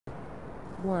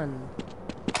1.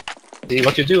 See,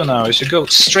 what you do now is you go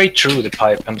straight through the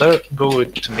pipe and then go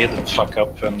to mid and fuck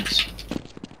up and...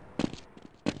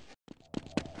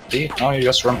 See, now you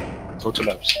just run. Go to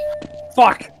labs.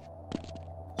 Fuck!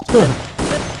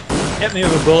 Hit me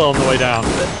with a bullet on the way down.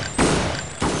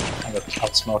 I got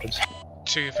outsmarted.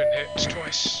 2 have been hit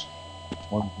twice.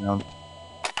 One down.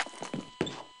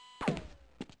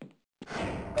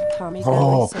 Tommy's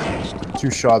Oh. ally searched.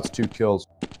 2 shots, 2 kills.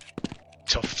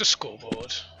 Top of the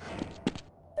scoreboard.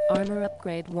 Armor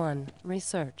upgrade 1.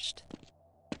 Researched.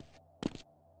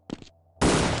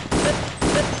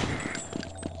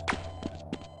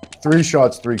 Three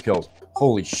shots, 3 kills.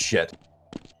 Holy shit.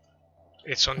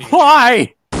 It's on you.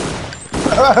 Why?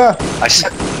 I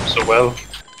said so well.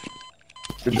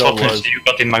 Good job, Lars. Unfortunately, you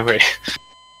got in my way.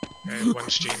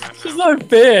 One's G-Man This is now. not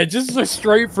fair, just so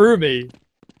straight through me.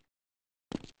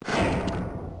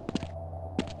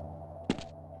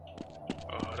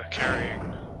 Oh, they're carrying.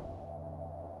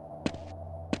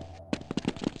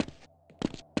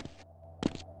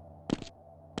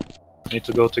 Need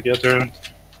to go together.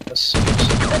 Yes.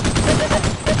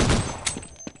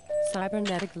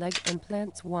 Cybernetic leg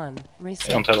implants 1. They Researched.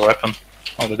 don't have a weapon.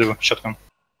 Oh, they do. Shotgun.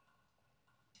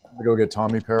 I go get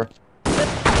Tommy pair. Yeah,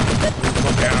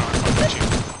 I'll get you.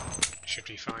 Should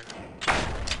be fine.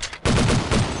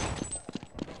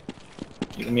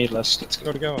 You and me last. Let's go.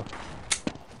 Gotta go.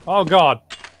 Oh god.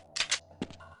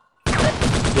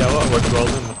 Yeah, well, that worked well,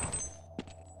 didn't it?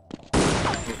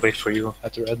 We'll wait for you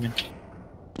at your admin.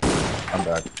 I'm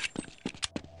back.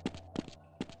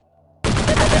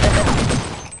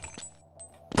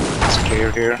 It's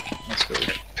clear here. Let's go.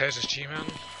 Pairs is G-Man.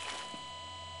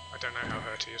 I don't know how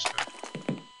hurt he is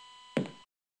now.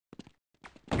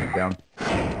 I'm down.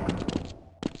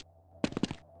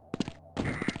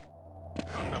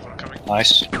 Another one coming.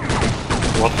 Nice.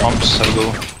 What pumps? I'll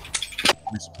go.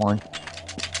 Resupplying.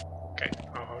 Okay,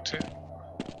 I'll hold it.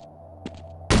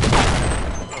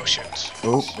 Oh shit.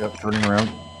 Oh, yep, turning around.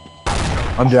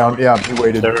 I'm down. Yeah, he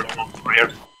waited. They're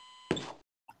rear.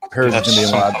 Paris is gonna be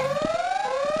in lab.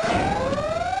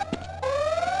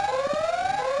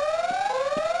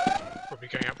 Probably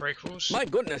going out breakables. My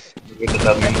goodness. With the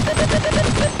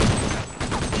admin.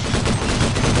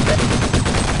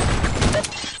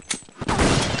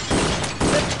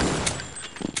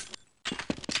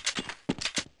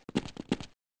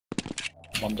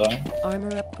 One down.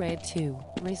 Armor upgrade 2.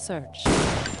 Researched.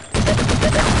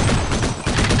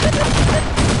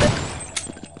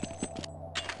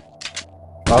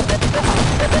 Up.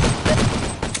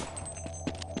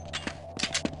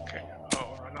 Okay,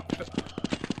 I'll run up to it.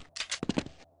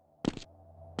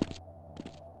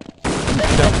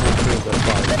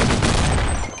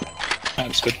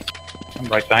 That's good. I'm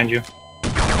right behind you.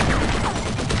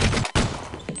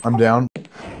 I'm down.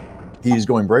 He's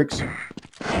going brakes. Yeah,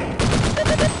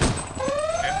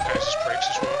 pairs his brakes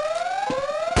as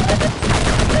well.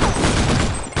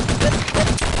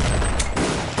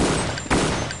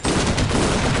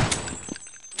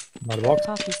 Not a box.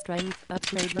 Coffee strength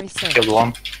upgrade researched. Killed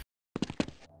one.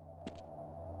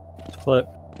 Flip.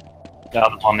 The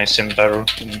other one is in barrel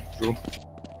in room.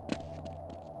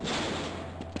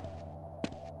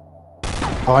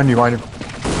 Behind you, behind you.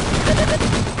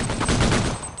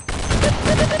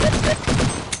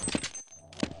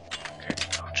 Okay,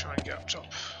 I'll try and get up top.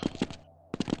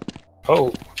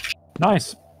 Oh,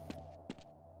 Nice.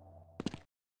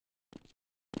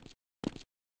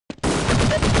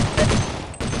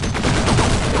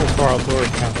 As far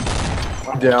outdoors, man.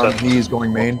 I'm down. He's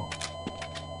going main.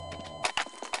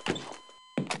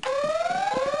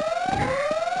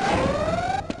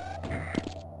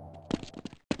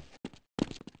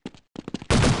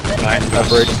 behind Got us.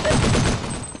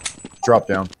 brakes. Drop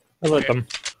down. I let them.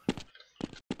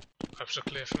 Ups are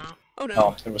clear for now. Oh no.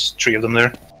 Oh, there was 3 of them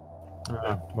there.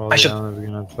 Well, I should- yeah, we're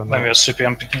gonna have fun Maybe a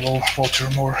CPM picking low water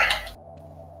more.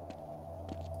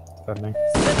 defending.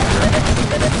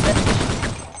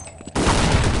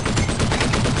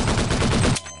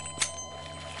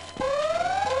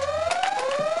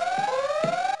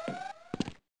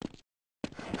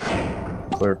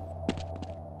 Clear.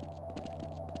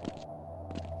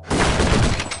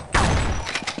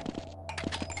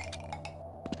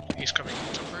 He's coming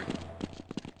top right.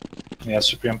 Yeah,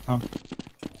 CPM now.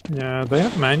 Yeah, they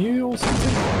have menu or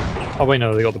something? Oh wait,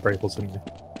 no, they got the breakables, didn't they?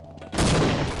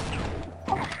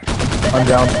 I'm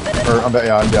down. Or,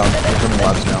 yeah, I'm down. I'm in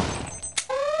labs now.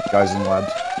 Guys in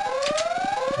labs.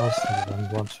 I was thinking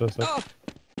of once for a sec. Oh,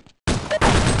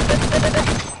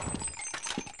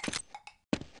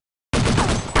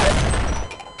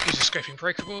 He's escaping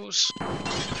breakables.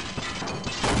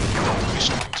 He's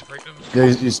trying to break them.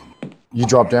 Yeah, you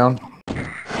drop down.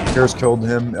 Piers killed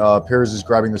him. Piers is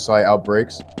grabbing the site.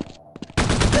 Outbreaks.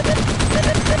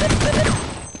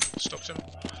 Stopped him.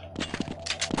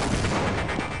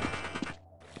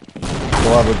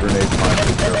 We'll have a grenade behind.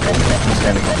 Be careful. He's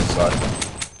standing on the side.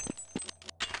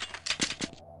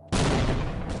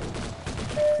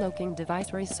 Cloaking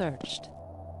device researched.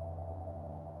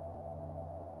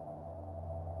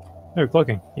 Oh,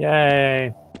 cloaking.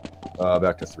 Yay!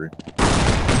 Back to 3.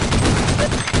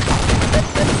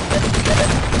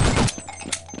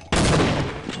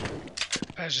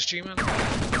 There's his G-Man.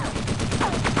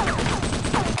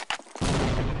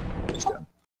 He's down.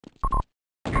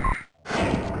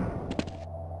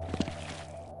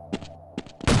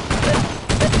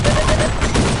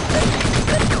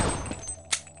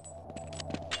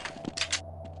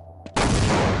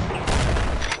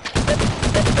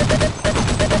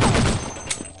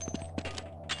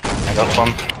 I got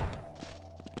one.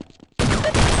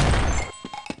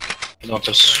 You don't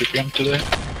have super him today?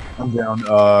 I'm down.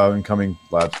 Incoming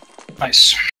labs.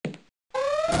 Nice.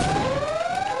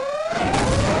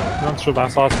 Not sure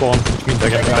that's last spawn, which means I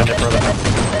can defend it further now.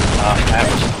 I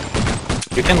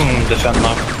haven't. You can defend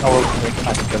now. Oh, wait, I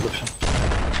think I'll defend.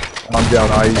 I'm down.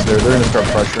 IE's there. They're gonna start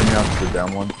pressuring me because they're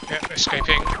down 1. Yeah,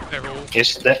 escaping. They're all.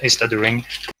 Is that the ring?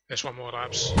 There's one more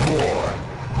labs.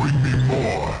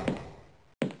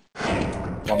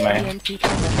 One man. EMP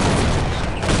connected.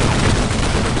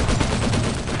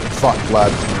 Fuck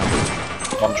labs.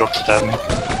 One dropped it at me.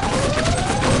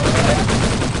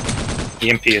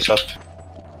 EMP is up.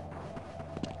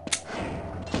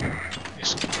 Yes,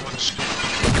 one's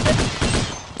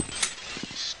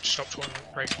stopped one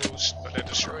break walls, but they're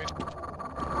destroyed.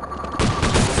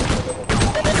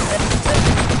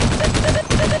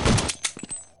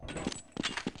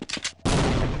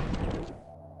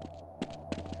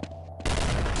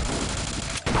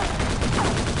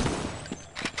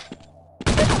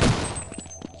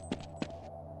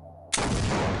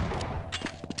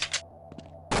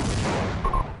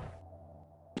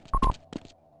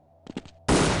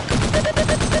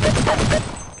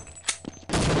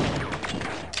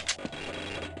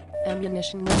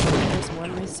 Ammunition reservoirs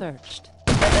 1 researched.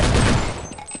 They're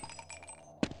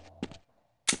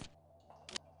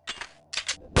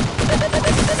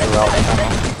out of ammo.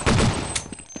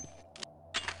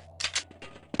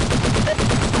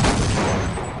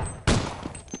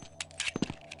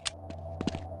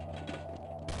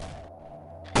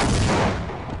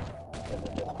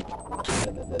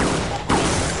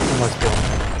 Almost spawn.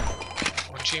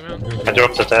 One G-Man. I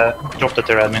dropped it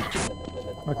there admin.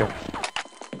 Okay.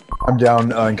 I'm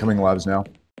down. Incoming labs now.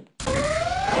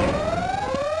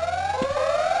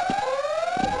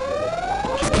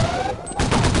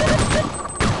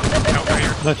 Outbreak.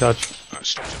 No touch.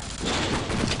 Stopped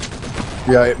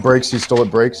him. Yeah, it breaks. He's still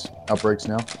at breaks. Outbreaks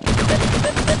now.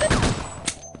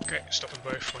 Okay, stop them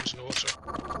both. One's in the water.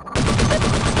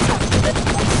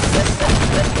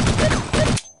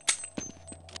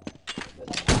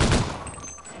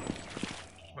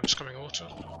 One's coming water.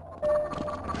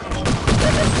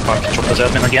 Fuck, drop this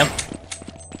admin again.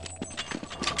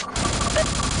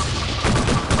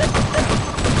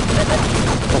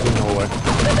 Probably Norway.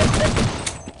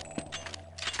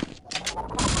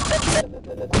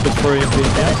 Just for EMP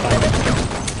outside.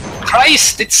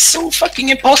 Christ, it's so fucking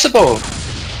impossible!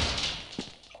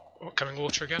 Oh, coming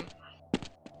water again.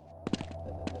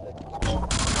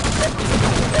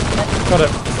 Got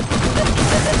it.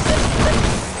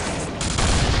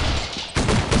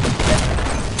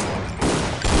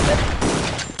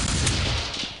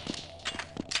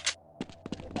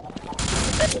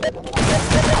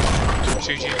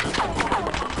 Two G-Man.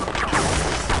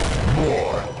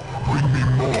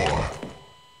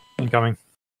 Incoming.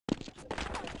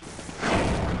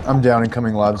 I'm down.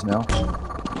 Incoming labs now.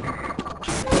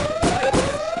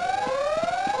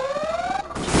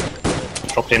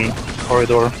 Dropped in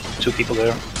corridor, 2 people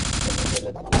there.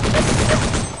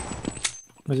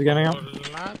 Is he getting out?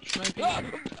 Labs, maybe?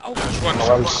 There's one. Oh,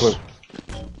 that was clear.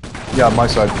 Yeah, my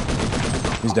side.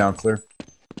 He's down. Clear.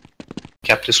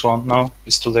 Capped this one. No,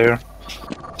 he's still there.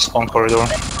 Spawn corridor,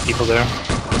 people there.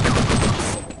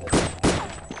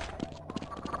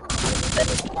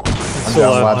 I'm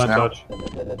Still down alive, labs no now. touch.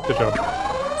 Good job.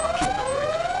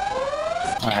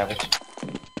 I have it.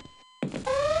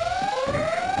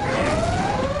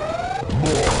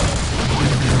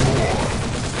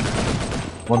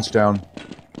 One's down.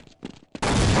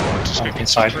 Escaping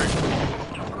inside. through.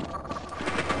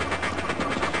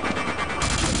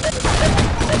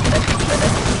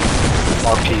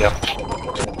 RP up.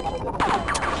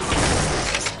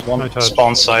 One No touch.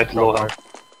 spawn side, low health.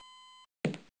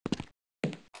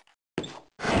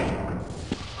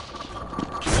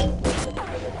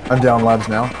 I'm down labs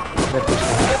now.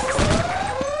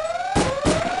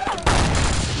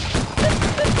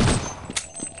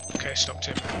 Okay, stopped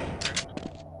him.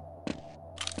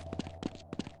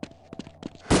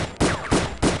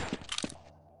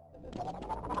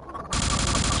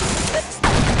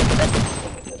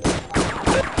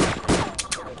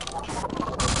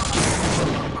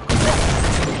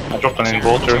 I dropped one in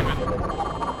water.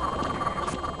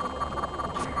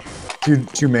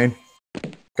 Two main.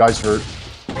 Guys hurt.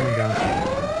 Going down.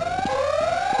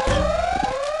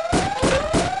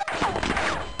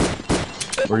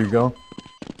 Where you go?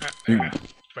 You-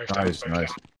 Both down, Nice, both nice.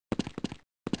 down.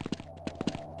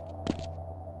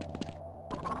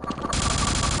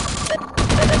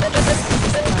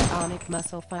 Ionic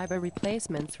muscle fiber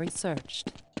replacements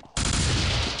researched.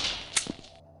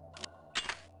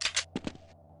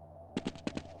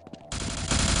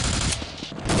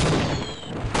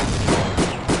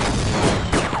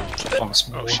 On the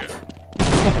small Oh one. shit.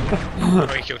 Oh,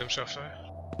 he killed himself though.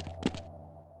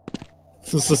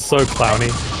 This is so clowny.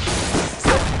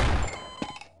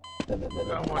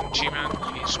 That one G-Man,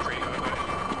 he's pretty hurt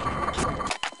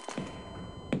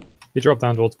though. He dropped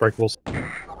down towards breakables.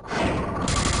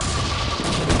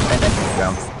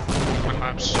 Down. One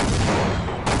labs.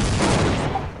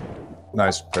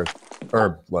 Nice. Fair.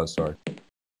 Or Les, sorry.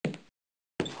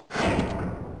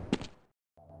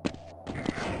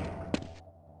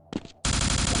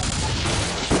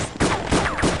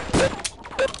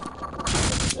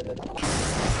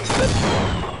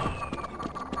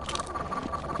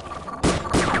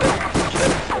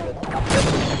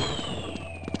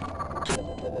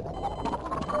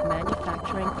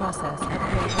 Manufacturing process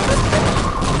upgrade.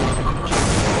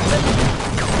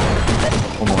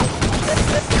 One more.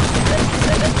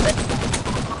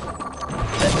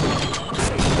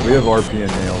 We have RP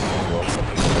and nails as well.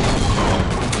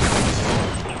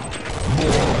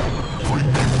 One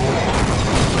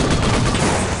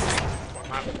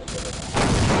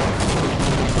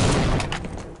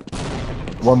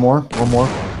lab. One more. One more.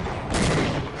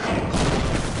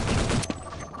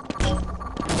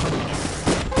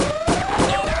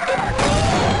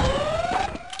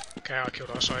 Okay, I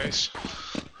killed our size.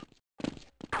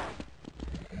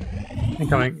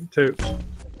 Incoming. 2.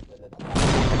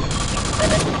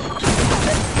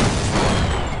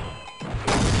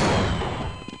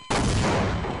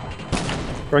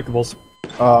 Breakables.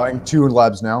 And 2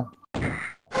 labs now.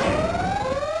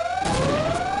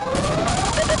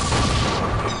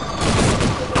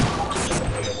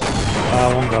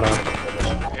 One got out.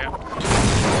 Yeah.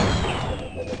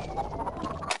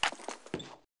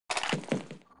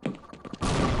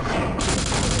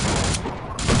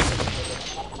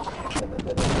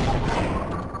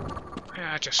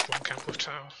 Yeah, just one camp with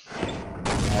tower.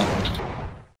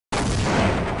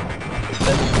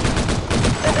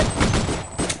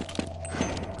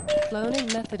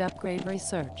 Cloning method upgrade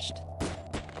researched.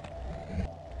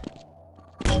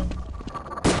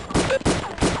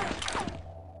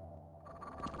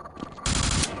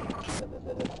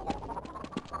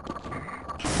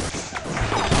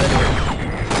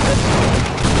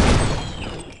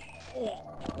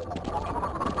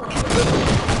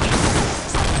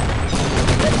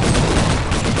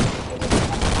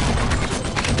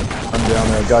 I'm down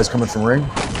there. Guys coming from ring.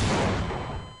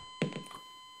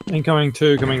 Incoming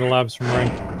 2, coming to labs from ring.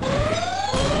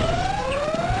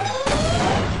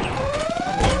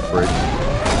 Break.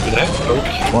 Did I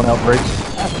broke? One out break.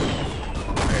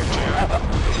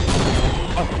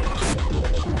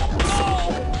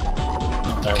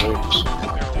 There it is.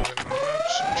 They're all in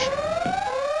labs.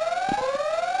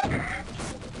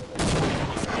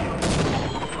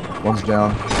 One's down.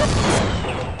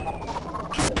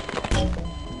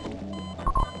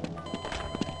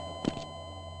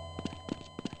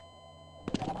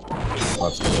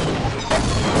 Labs.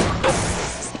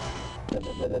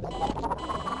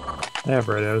 They have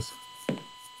radios.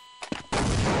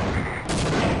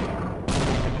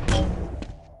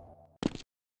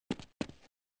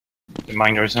 The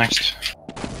miner is next.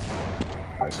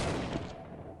 Nice.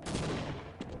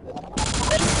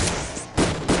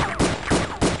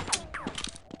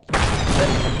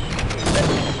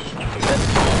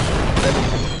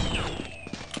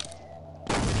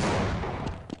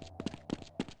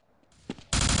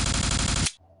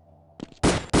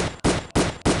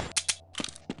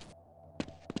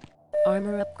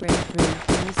 Armor upgrade 3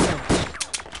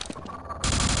 researched.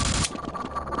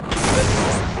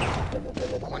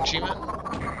 One G-Man.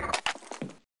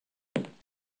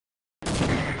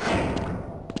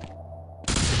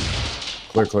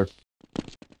 Clear, clear.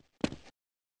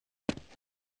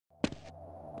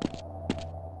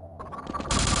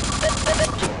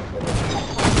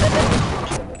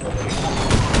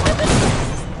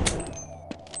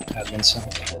 mines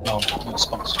and no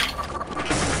spawns.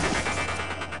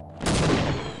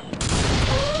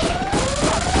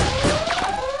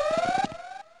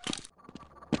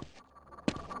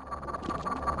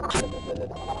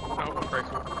 Oh,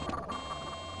 unbreakable.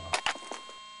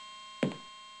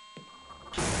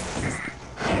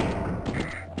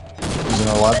 He's in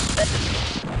our labs.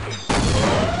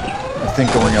 I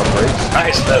think going up breaks.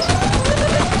 Nice, that's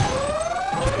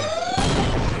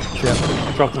Shit.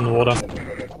 Dropped in the water.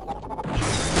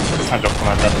 I dropped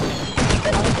my death.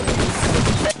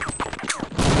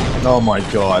 Oh my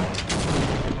god.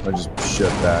 I just shit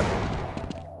that.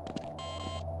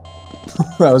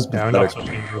 That was Yeah, we're not pathetic.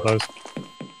 switching with those.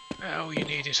 All you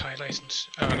need is high latency.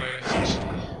 Oh, low latency.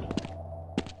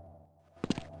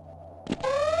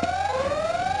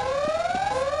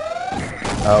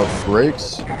 Out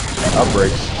breaks. Out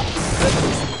breaks.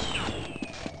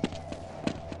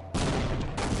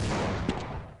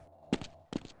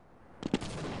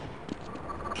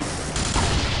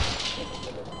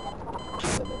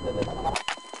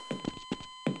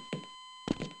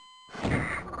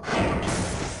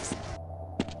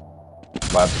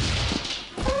 Lab.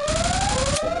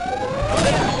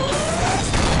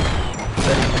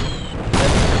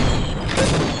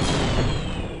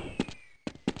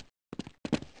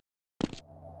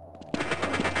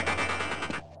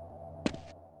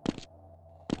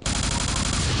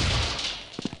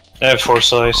 They have 4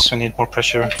 size, we need more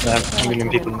pressure. They have a million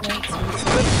people. And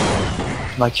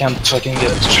I can't fucking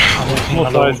get anything More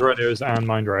alone. size radios and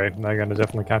mind ray. They're gonna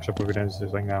definitely catch up if we don't do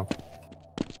this thing now.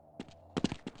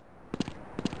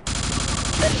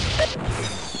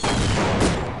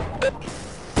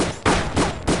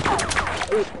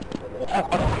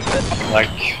 Like,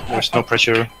 there's no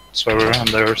pressure whatsoever, and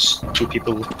there's 2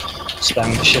 people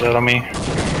spamming the shit out of me.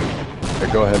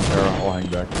 Okay, go ahead, Tara. I'll hang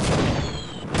back.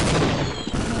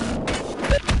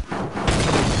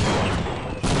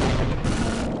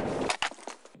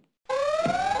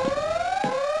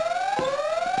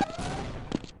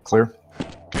 Clear.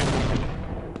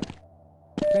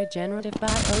 Regenerative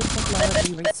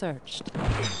biotechnology researched.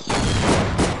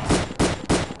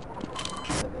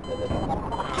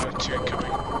 2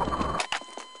 incoming.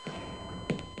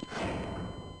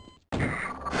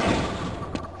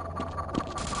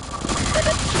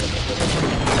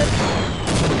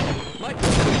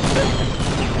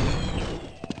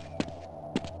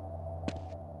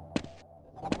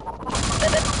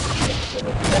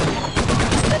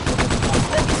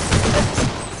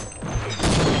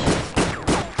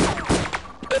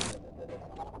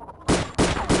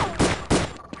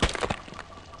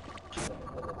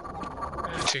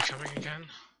 Two coming again.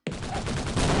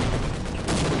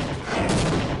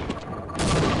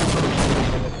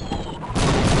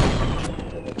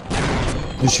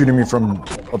 He's shooting me from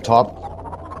up top.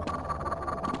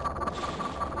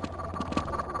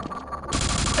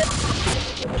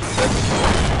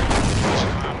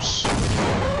 Labs.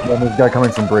 Then there's a guy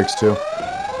coming from breaks too.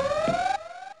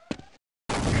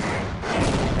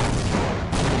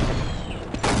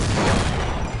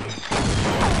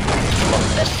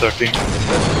 That's 30.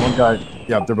 One guy.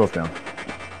 Yeah, they're both down.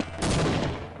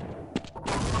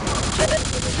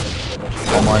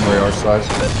 All mine ray our size.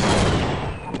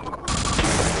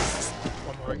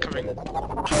 One more incoming.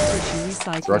 Tissue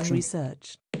recycling Direction.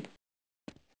 research.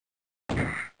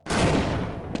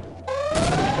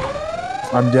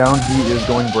 I'm down. He is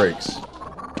going breaks.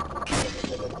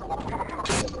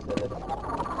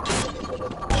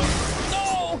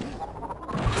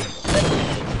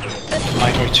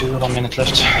 Mine or 2, 1 minute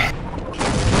left.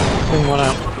 Pulling one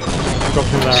out. Dropped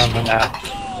him there and then. Yeah,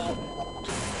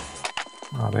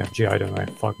 Oh, they have GI, don't they?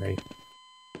 Fuck me.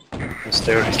 he's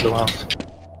there, he's low health.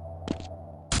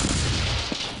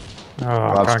 Oh,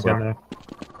 I Labs can't clear. get there.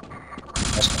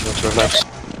 Let's go to our labs.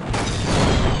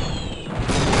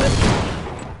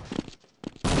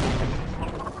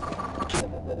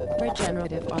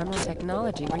 Regenerative armor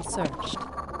technology researched.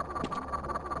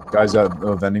 Guys at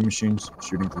vending machines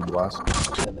shooting through glass.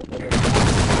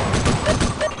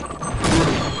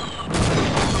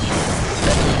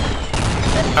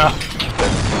 Ah,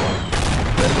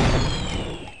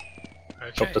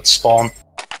 Okay. dropped at spawn.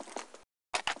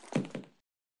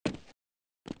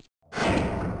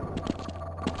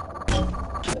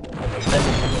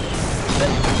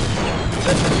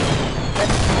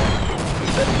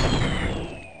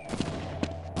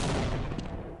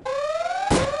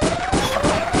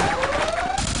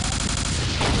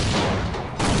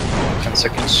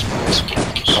 Seconds. Yes, we can.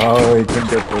 Oh, he couldn't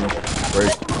get through.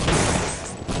 Break.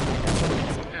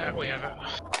 We have it.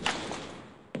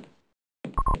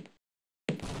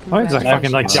 Why is that fucking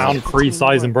like down 3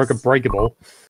 size and broke a breakable?